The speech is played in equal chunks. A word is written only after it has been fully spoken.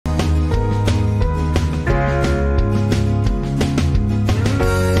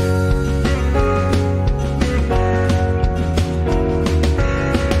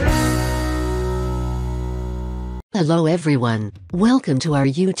Hello everyone, welcome to our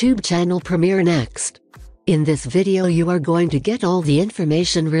YouTube channel Premiere Next. In this video you are going to get all the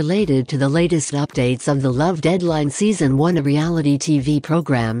information related to the latest updates of the Love Deadline Season 1, a reality TV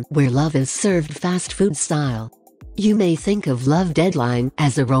program where love is served fast food style. You may think of Love Deadline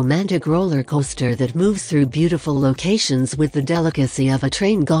as a romantic roller coaster that moves through beautiful locations with the delicacy of a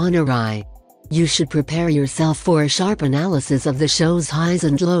train gone awry. You should prepare yourself for a sharp analysis of the show's highs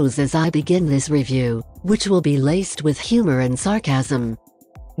and lows as I begin this review, which will be laced with humor and sarcasm.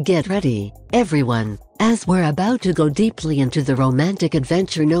 Get ready, everyone, as we're about to go deeply into the romantic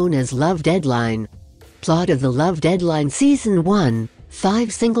adventure known as Love Deadline. Plot of the Love Deadline Season 1: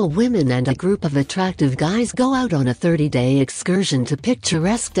 5 single women and a group of attractive guys go out on a 30-day excursion to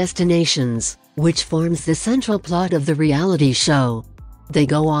picturesque destinations, which forms the central plot of the reality show. They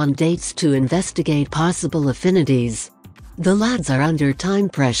go on dates to investigate possible affinities. The lads are under time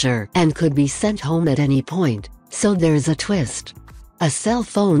pressure and could be sent home at any point, so there's a twist. A cell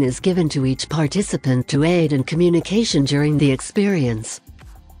phone is given to each participant to aid in communication during the experience.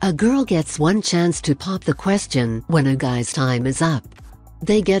 A girl gets one chance to pop the question when a guy's time is up.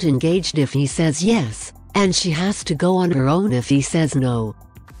 They get engaged if he says yes, and she has to go on her own if he says no.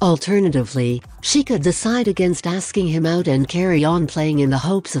 Alternatively, she could decide against asking him out and carry on playing in the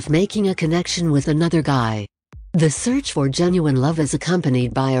hopes of making a connection with another guy. The search for genuine love is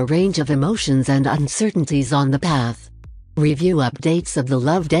accompanied by a range of emotions and uncertainties on the path. Review updates of the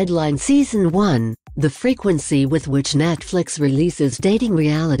Love Deadline Season 1. The frequency with which Netflix releases dating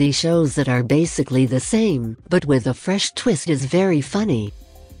reality shows that are basically the same, but with a fresh twist, is very funny.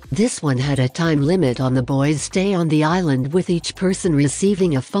 This one had a time limit on the boys' stay on the island, with each person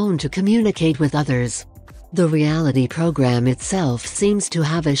receiving a phone to communicate with others. The reality program itself seems to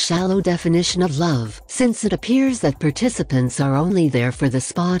have a shallow definition of love, since it appears that participants are only there for the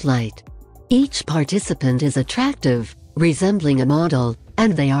spotlight. Each participant is attractive, resembling a model,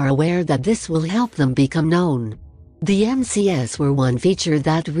 and they are aware that this will help them become known. The MCs were one feature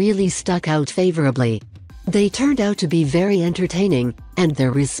that really stuck out favorably. They turned out to be very entertaining, and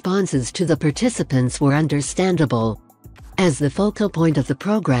their responses to the participants were understandable. As the focal point of the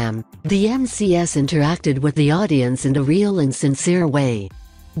program, the MCs interacted with the audience in a real and sincere way.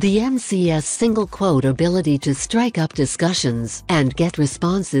 The MCs' single quote ability to strike up discussions and get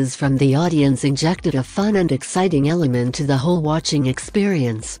responses from the audience injected a fun and exciting element to the whole watching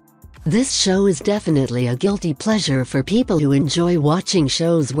experience. This show is definitely a guilty pleasure for people who enjoy watching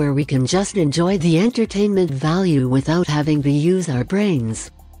shows where we can just enjoy the entertainment value without having to use our brains.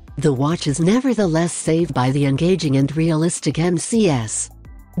 The watch is nevertheless saved by the engaging and realistic MCs.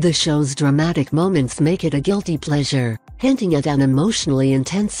 The show's dramatic moments make it a guilty pleasure, hinting at an emotionally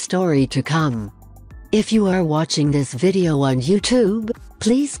intense story to come. If you are watching this video on YouTube,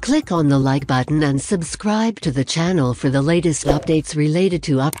 please click on the like button and subscribe to the channel for the latest updates related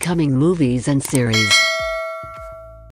to upcoming movies and series.